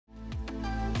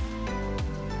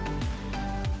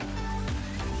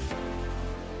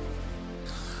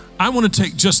I want to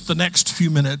take just the next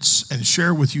few minutes and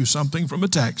share with you something from a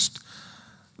text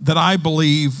that I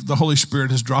believe the Holy Spirit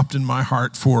has dropped in my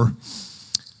heart for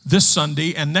this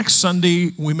Sunday. And next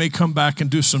Sunday, we may come back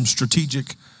and do some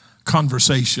strategic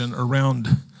conversation around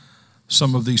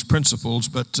some of these principles.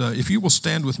 But if you will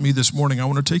stand with me this morning, I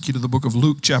want to take you to the book of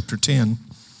Luke chapter 10.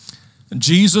 And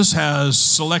Jesus has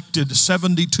selected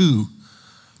 72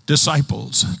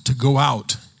 disciples to go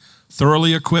out,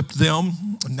 thoroughly equipped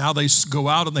them, and now they go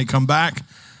out and they come back.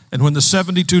 And when the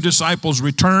 72 disciples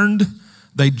returned,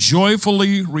 they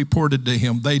joyfully reported to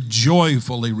him.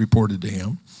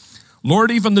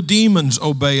 Lord, even the demons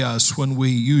obey us when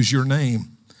we use your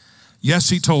name. Yes,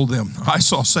 he told them, I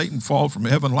saw Satan fall from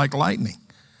heaven like lightning.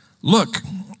 Look,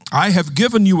 I have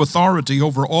given you authority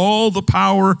over all the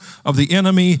power of the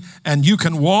enemy, and you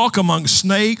can walk among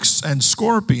snakes and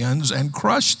scorpions and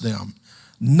crush them.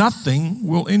 Nothing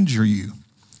will injure you.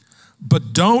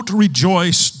 But don't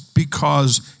rejoice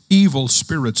because evil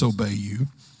spirits obey you,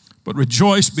 but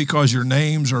rejoice because your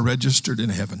names are registered in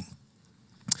heaven.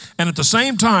 And at the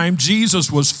same time,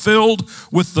 Jesus was filled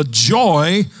with the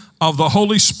joy of the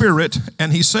Holy Spirit,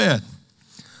 and he said,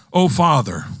 O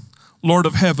Father, Lord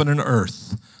of heaven and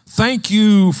earth, thank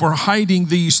you for hiding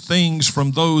these things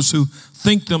from those who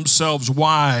think themselves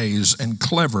wise and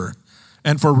clever,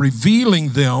 and for revealing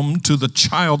them to the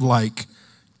childlike.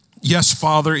 Yes,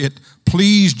 Father, it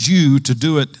pleased you to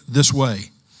do it this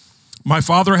way. My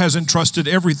Father has entrusted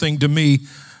everything to me.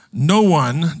 No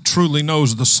one truly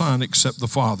knows the Son except the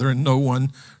Father, and no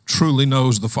one truly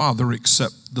knows the Father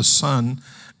except the Son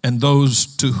and those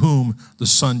to whom the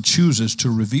Son chooses to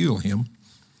reveal him.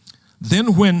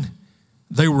 Then when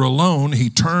they were alone, he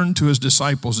turned to his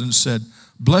disciples and said,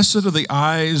 Blessed are the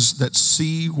eyes that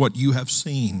see what you have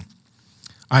seen.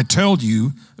 I tell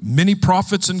you, many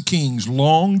prophets and kings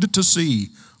longed to see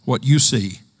what you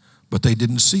see, but they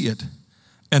didn't see it.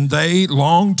 And they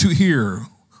longed to hear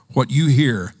what you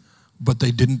hear, but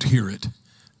they didn't hear it.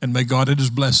 And may God add his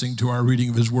blessing to our reading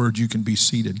of his word. You can be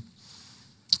seated.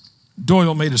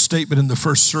 Doyle made a statement in the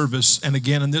first service and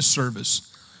again in this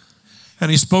service.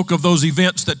 And he spoke of those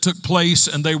events that took place,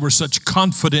 and they were such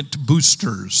confident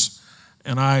boosters.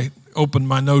 And I opened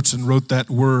my notes and wrote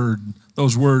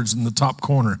those words in the top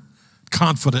corner,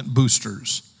 confident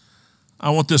boosters. I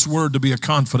want this word to be a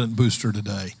confident booster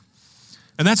today.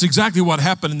 And that's exactly what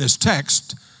happened in this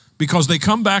text, because they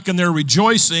come back and they're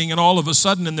rejoicing, and all of a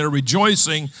sudden in their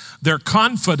rejoicing, their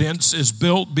confidence is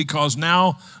built because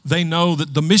now they know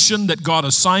that the mission that God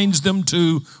assigns them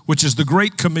to, which is the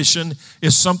Great Commission,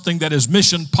 is something that is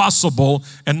mission possible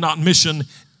and not mission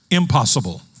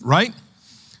impossible, right?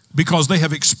 Because they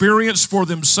have experienced for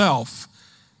themselves.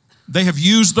 They have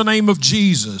used the name of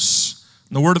Jesus.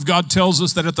 And the Word of God tells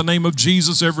us that at the name of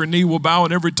Jesus, every knee will bow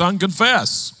and every tongue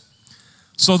confess.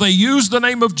 So they used the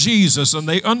name of Jesus, and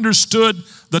they understood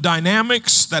the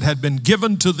dynamics that had been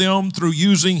given to them through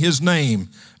using his name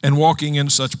and walking in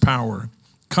such power.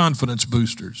 Confidence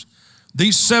boosters.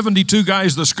 These 72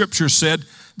 guys, the scripture said,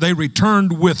 they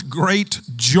returned with great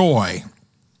joy.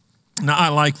 Now, I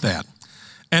like that.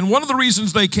 And one of the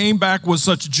reasons they came back with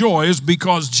such joy is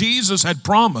because Jesus had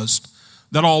promised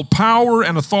that all power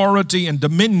and authority and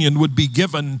dominion would be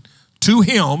given to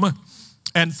him,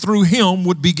 and through him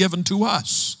would be given to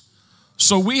us.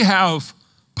 So we have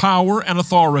power and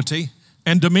authority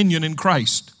and dominion in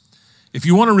Christ. If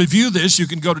you want to review this, you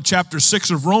can go to chapter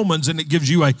 6 of Romans, and it gives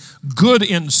you a good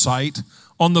insight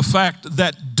on the fact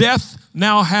that death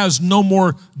now has no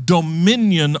more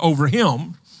dominion over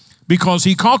him because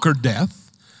he conquered death.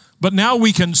 But now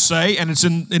we can say, and it's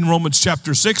in Romans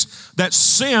chapter 6, that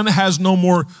sin has no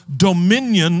more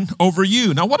dominion over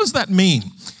you. Now, what does that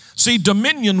mean? See,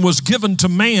 dominion was given to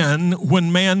man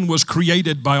when man was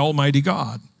created by Almighty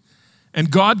God.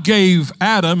 And God gave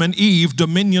Adam and Eve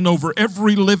dominion over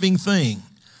every living thing.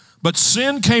 But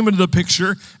sin came into the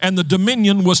picture, and the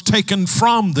dominion was taken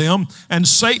from them, and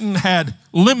Satan had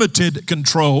limited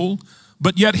control,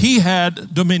 but yet he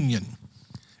had dominion.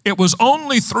 It was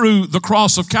only through the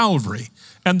cross of Calvary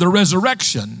and the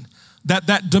resurrection that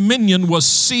that dominion was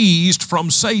seized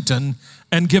from Satan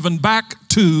and given back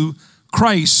to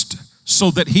Christ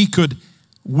so that he could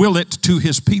will it to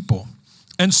his people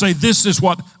and say, this is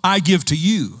what I give to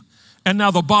you. And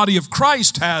now the body of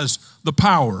Christ has the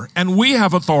power, and we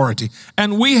have authority,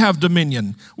 and we have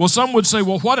dominion. Well, some would say,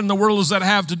 well, what in the world does that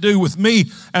have to do with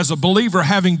me as a believer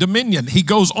having dominion? He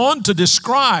goes on to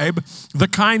describe the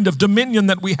kind of dominion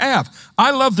that we have.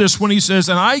 I love this when he says,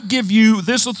 and I give you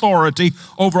this authority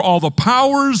over all the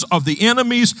powers of the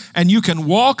enemies, and you can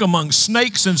walk among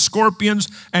snakes and scorpions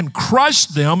and crush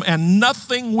them, and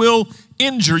nothing will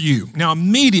injure you. Now,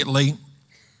 immediately,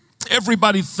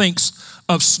 Everybody thinks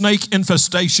of snake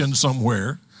infestation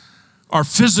somewhere, or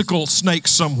physical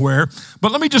snakes somewhere.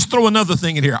 But let me just throw another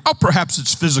thing in here. Oh, perhaps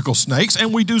it's physical snakes.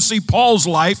 And we do see Paul's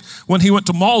life when he went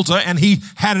to Malta and he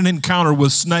had an encounter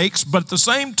with snakes. But at the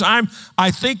same time,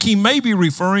 I think he may be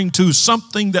referring to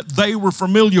something that they were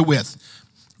familiar with.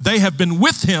 They have been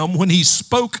with him when he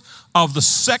spoke of the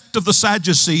sect of the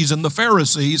Sadducees and the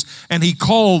Pharisees, and he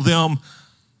called them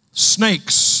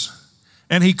snakes,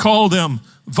 and he called them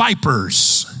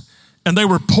vipers, and they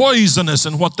were poisonous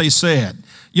in what they said.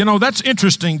 You know, that's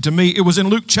interesting to me. It was in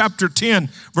Luke chapter 10,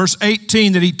 verse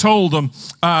 18 that he told them,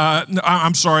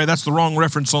 I'm sorry, that's the wrong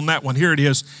reference on that one. Here it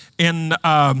is. In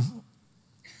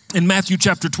Matthew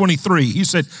chapter 23, he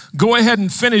said, go ahead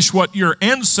and finish what your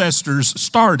ancestors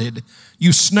started,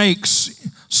 you snakes,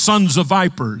 sons of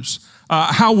vipers.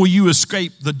 How will you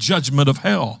escape the judgment of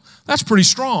hell? That's pretty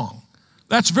strong.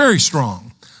 That's very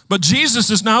strong. But Jesus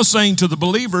is now saying to the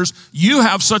believers, you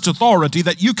have such authority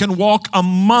that you can walk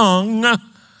among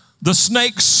the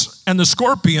snakes and the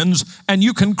scorpions and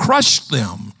you can crush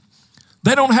them.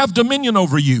 They don't have dominion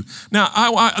over you. Now,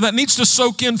 that needs to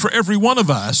soak in for every one of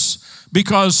us,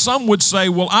 because some would say,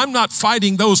 well, I'm not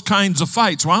fighting those kinds of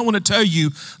fights. Well, I want to tell you,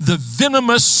 the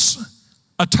venomous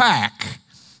attack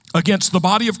against the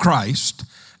body of Christ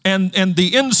and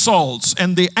the insults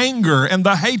and the anger and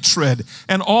the hatred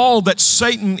and all that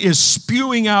Satan is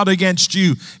spewing out against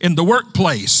you in the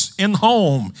workplace, in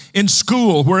home, in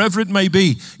school, wherever it may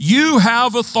be, you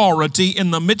have authority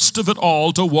in the midst of it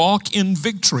all to walk in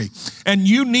victory. And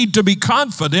you need to be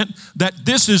confident that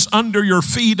this is under your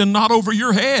feet and not over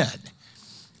your head.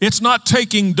 It's not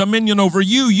taking dominion over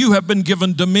you. You have been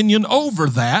given dominion over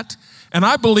that. And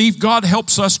I believe God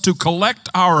helps us to collect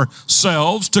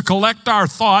ourselves, to collect our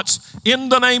thoughts in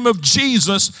the name of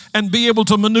Jesus and be able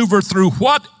to maneuver through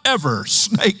whatever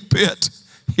snake pit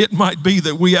it might be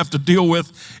that we have to deal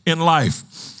with in life.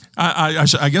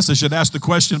 I guess I should ask the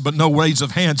question, but no raise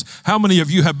of hands. How many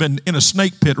of you have been in a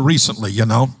snake pit recently, you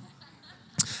know?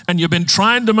 And you've been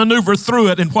trying to maneuver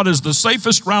through it, and what is the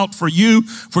safest route for you,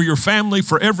 for your family,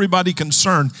 for everybody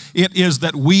concerned? It is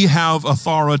that we have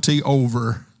authority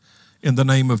over in the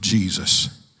name of Jesus.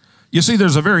 You see,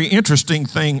 there's a very interesting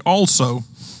thing also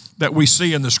that we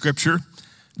see in the scripture.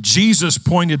 Jesus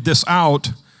pointed this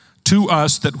out to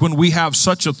us, that when we have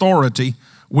such authority,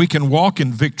 we can walk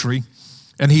in victory.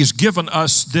 And he's given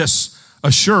us this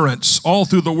assurance all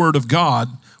through the Word of God.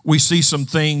 We see some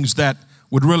things that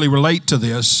would really relate to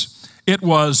this. It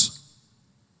was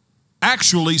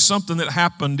actually something that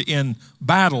happened in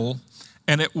battle,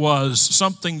 and it was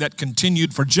something that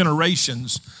continued for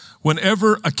generations.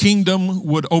 Whenever a kingdom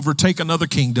would overtake another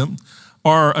kingdom,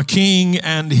 or a king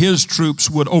and his troops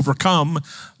would overcome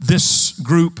this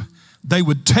group, they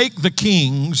would take the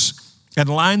kings and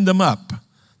line them up.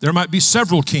 There might be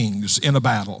several kings in a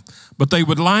battle, but they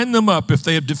would line them up if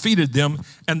they had defeated them,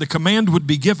 and the command would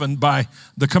be given by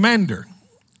the commander.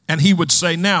 And he would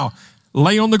say, now,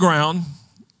 lay on the ground,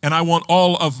 and I want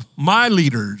all of my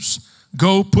leaders,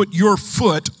 go put your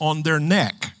foot on their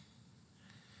neck.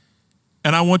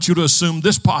 And I want you to assume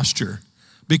this posture,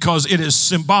 because it is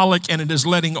symbolic and it is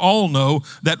letting all know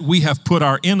that we have put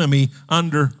our enemy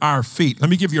under our feet. Let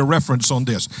me give you a reference on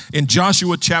this. In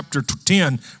Joshua chapter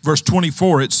 10, verse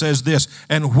 24, it says this,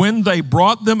 and when they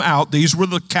brought them out, these were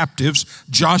the captives,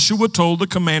 Joshua told the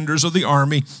commanders of the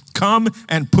army, come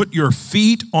and put your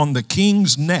feet on the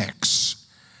king's necks.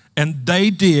 And they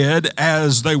did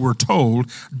as they were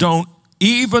told. Don't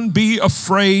even be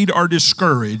afraid or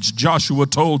discouraged, Joshua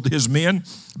told his men.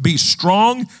 Be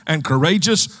strong and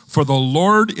courageous, for the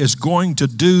Lord is going to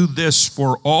do this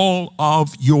for all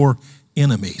of your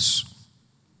enemies.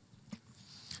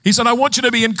 He said, I want you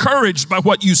to be encouraged by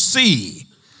what you see.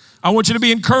 I want you to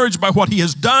be encouraged by what he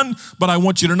has done, but I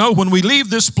want you to know when we leave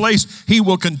this place, he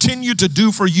will continue to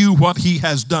do for you what he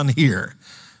has done here.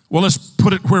 Well, let's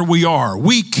put it where we are.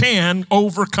 We can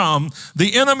overcome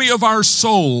the enemy of our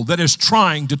soul that is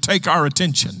trying to take our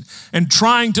attention and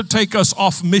trying to take us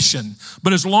off mission.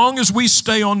 But as long as we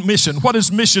stay on mission, what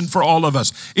is mission for all of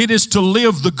us? It is to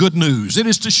live the good news. It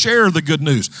is to share the good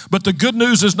news. But the good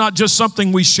news is not just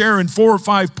something we share in 4 or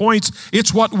 5 points.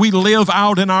 It's what we live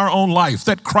out in our own life,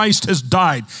 that Christ has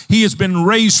died. He has been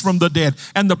raised from the dead,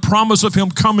 and the promise of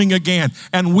him coming again.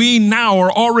 And we now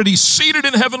are already seated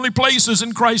in heavenly places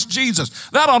in Christ Jesus.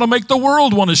 That ought to make the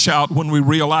world want to shout when we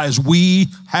realize we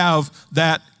have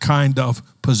that kind of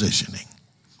positioning.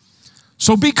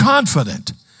 So be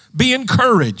confident, be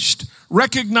encouraged,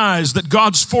 recognize that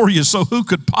God's for you, so who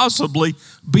could possibly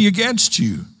be against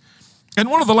you? And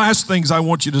one of the last things I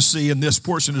want you to see in this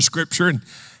portion of Scripture, and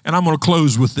I'm going to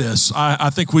close with this, I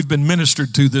think we've been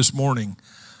ministered to this morning,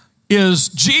 is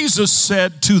Jesus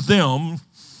said to them,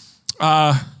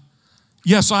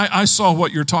 yes, I saw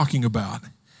what you're talking about.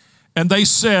 And they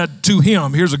said to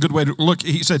him, here's a good way to look,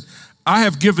 he said, I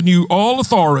have given you all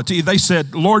authority. They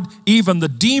said, Lord, even the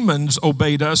demons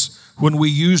obeyed us when we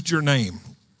used your name.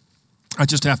 I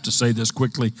just have to say this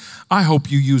quickly. I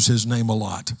hope you use his name a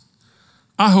lot.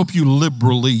 I hope you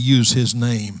liberally use his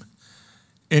name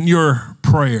in your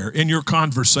prayer, in your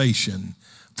conversation,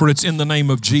 for it's in the name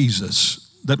of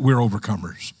Jesus that we're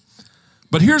overcomers.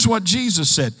 But here's what Jesus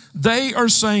said. They are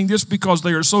saying this because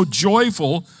they are so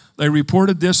joyful. They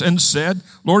reported this and said,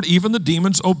 Lord, even the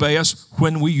demons obey us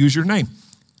when we use your name.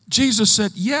 Jesus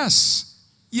said, yes,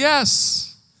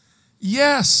 yes,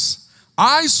 yes.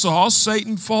 I saw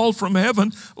Satan fall from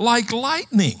heaven like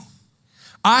lightning.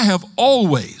 I have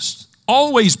always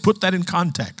put that in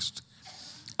context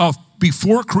of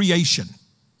before creation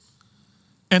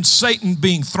and Satan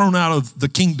being thrown out of the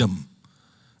kingdom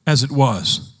as it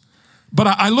was. But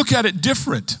I look at it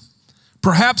different.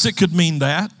 Perhaps it could mean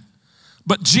that.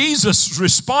 But Jesus'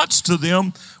 response to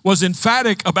them was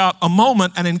emphatic about a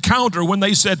moment, an encounter, when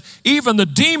they said, even the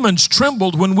demons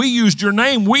trembled when we used your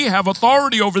name. We have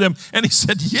authority over them. And he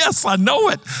said, yes, I know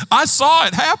it. I saw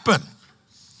it happen.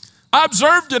 I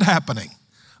observed it happening.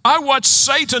 I watched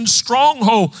Satan's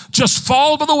stronghold just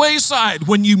fall by the wayside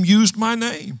when you used my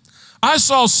name. I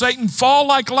saw Satan fall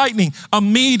like lightning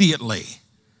immediately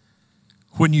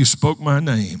when you spoke my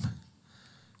name.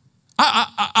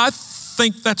 I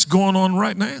think that's going on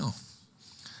right now.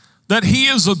 That he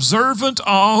is observant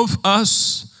of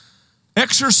us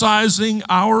exercising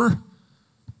our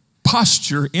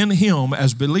posture in him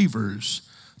as believers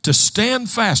to stand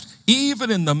fast,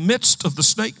 even in the midst of the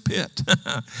snake pit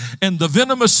and the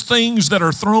venomous things that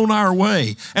are thrown our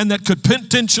way and that could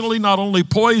potentially not only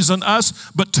poison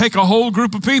us, but take a whole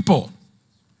group of people.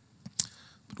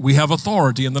 We have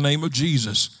authority in the name of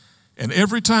Jesus. And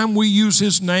every time we use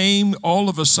his name, all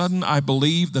of a sudden I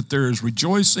believe that there is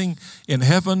rejoicing in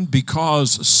heaven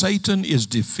because Satan is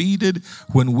defeated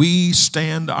when we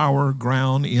stand our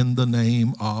ground in the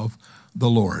name of the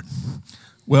Lord.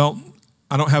 Well,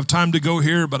 I don't have time to go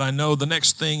here, but I know the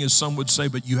next thing is some would say,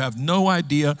 but you have no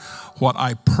idea what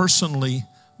I personally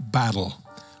battle,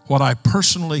 what I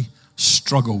personally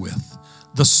struggle with,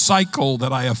 the cycle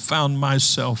that I have found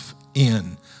myself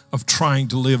in of trying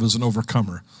to live as an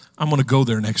overcomer. I'm going to go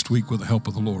there next week with the help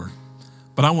of the Lord.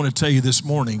 But I want to tell you this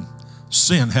morning,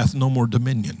 sin hath no more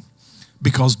dominion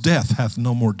because death hath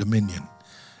no more dominion.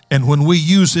 And when we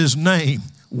use his name,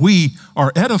 we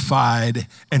are edified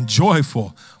and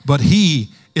joyful, but he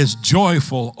is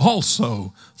joyful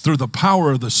also through the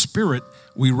power of the Spirit.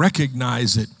 We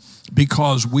recognize it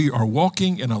because we are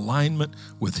walking in alignment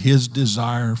with his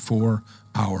desire for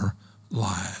our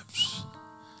lives.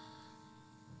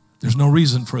 There's no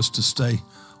reason for us to stay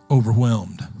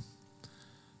overwhelmed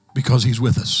because he's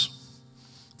with us.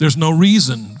 There's no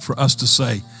reason for us to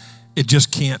say it just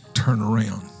can't turn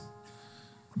around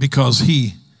because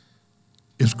he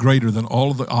is greater than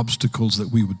all of the obstacles that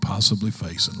we would possibly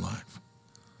face in life.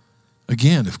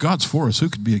 Again, if God's for us, who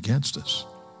could be against us?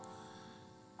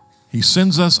 He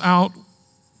sends us out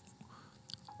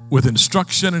with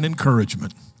instruction and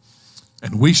encouragement,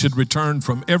 and we should return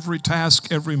from every task,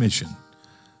 every mission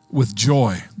with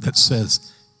joy that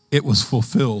says, it was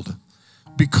fulfilled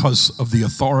because of the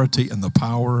authority and the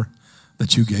power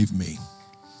that you gave me.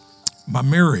 My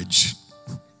marriage,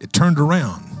 it turned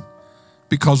around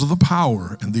because of the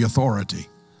power and the authority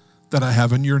that I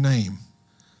have in your name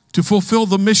to fulfill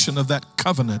the mission of that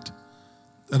covenant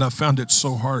that I found it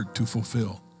so hard to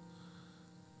fulfill.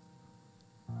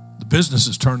 The business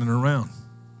is turning around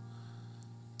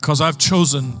because I've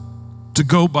chosen to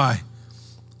go by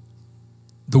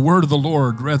the word of the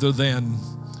Lord rather than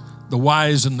the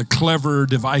wise and the clever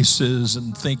devices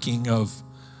and thinking of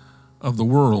the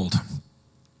world.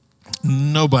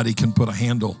 Nobody can put a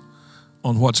handle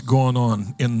on what's going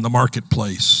on in the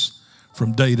marketplace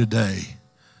from day to day.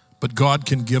 But God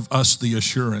can give us the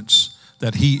assurance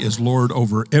that he is Lord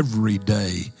over every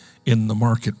day in the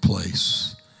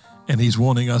marketplace. And he's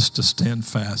wanting us to stand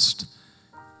fast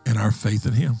in our faith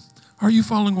in him. Are you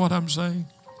following what I'm saying?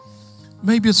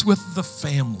 Maybe it's with the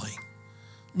family.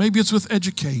 Maybe it's with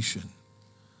education.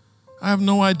 I have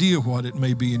no idea what it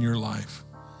may be in your life.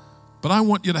 But I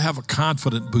want you to have a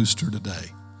confident booster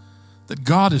today that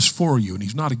God is for you and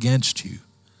he's not against you,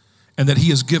 and that he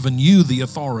has given you the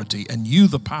authority and you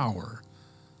the power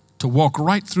to walk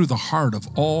right through the heart of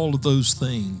all of those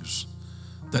things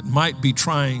that might be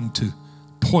trying to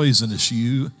poisonous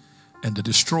you and to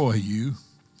destroy you.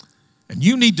 And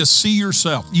you need to see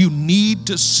yourself. You need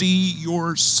to see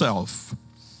yourself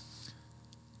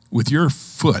with your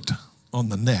foot on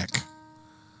the neck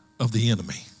of the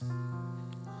enemy.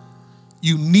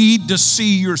 You need to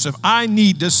see yourself. I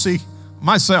need to see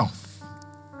myself.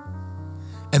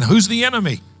 And who's the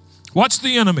enemy? What's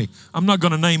the enemy? I'm not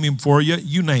going to name him for you.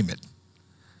 You name it.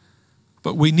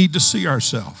 But we need to see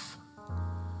ourselves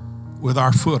with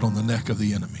our foot on the neck of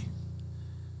the enemy.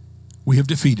 We have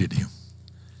defeated him,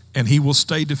 and he will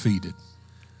stay defeated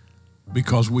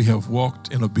because we have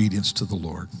walked in obedience to the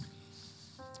Lord.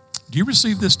 Do you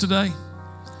receive this today?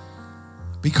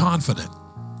 Be confident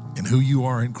in who you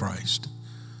are in Christ.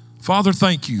 Father,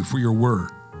 thank you for your word.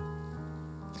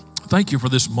 Thank you for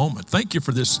this moment. Thank you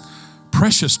for this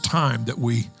precious time that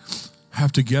we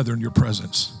have together in your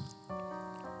presence.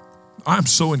 I'm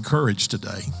so encouraged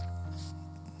today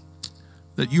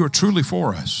that you are truly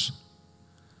for us.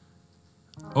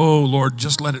 Oh, Lord,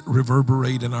 just let it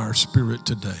reverberate in our spirit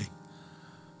today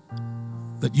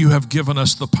that you have given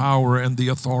us the power and the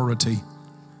authority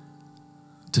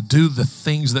to do the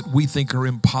things that we think are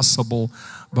impossible,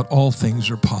 but all things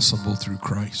are possible through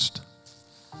Christ.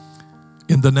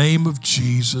 In the name of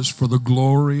Jesus, for the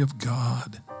glory of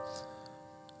God,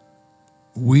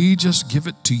 we just give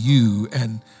it to you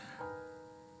and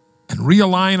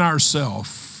realign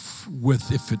ourselves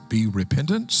with, if it be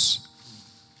repentance,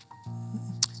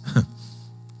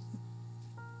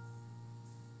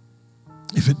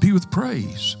 if it be with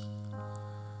praise,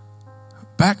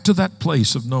 back to that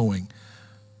place of knowing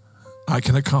I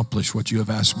can accomplish what you have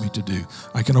asked me to do.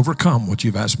 I can overcome what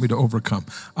you've asked me to overcome.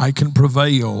 I can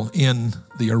prevail in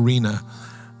the arena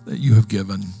that you have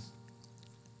given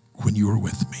when you are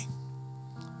with me.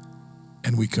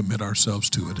 And we commit ourselves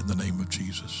to it in the name of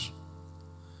Jesus.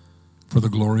 For the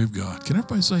glory of God. Can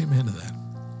everybody say amen to that?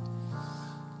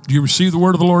 Do you receive the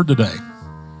word of the Lord today?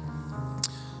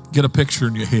 Get a picture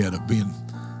in your head of being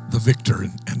the victor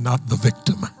and not the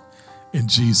victim. In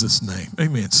Jesus' name.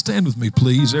 Amen. Stand with me,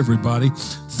 please, everybody.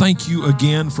 Thank you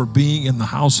again for being in the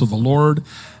house of the Lord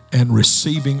and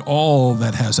receiving all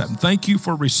that has happened. Thank you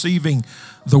for receiving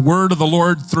the word of the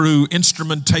Lord through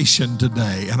instrumentation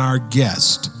today and our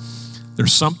guest.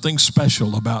 There's something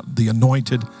special about the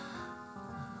anointed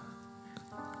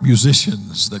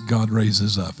musicians that God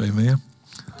raises up. Amen.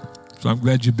 So I'm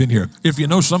glad you've been here. If you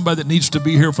know somebody that needs to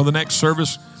be here for the next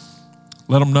service,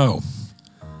 let them know.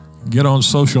 Get on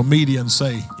social media and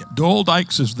say, Doyle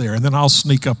Dykes is there, and then I'll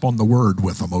sneak up on the word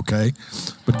with them, okay?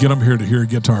 But get them here to hear a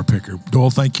guitar picker.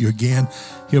 Doyle, thank you again.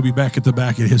 He'll be back at the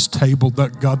back at his table.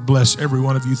 God bless every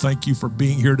one of you. Thank you for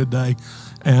being here today.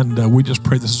 And we just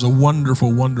pray this is a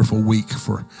wonderful, wonderful week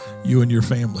for you and your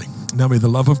family. Now may the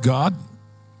love of God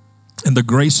and the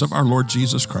grace of our Lord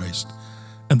Jesus Christ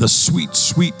and the sweet,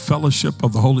 sweet fellowship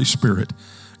of the Holy Spirit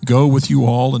go with you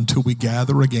all until we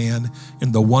gather again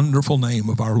in the wonderful name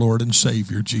of our Lord and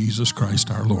Savior, Jesus Christ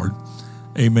our Lord.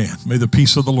 Amen. May the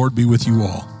peace of the Lord be with you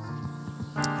all.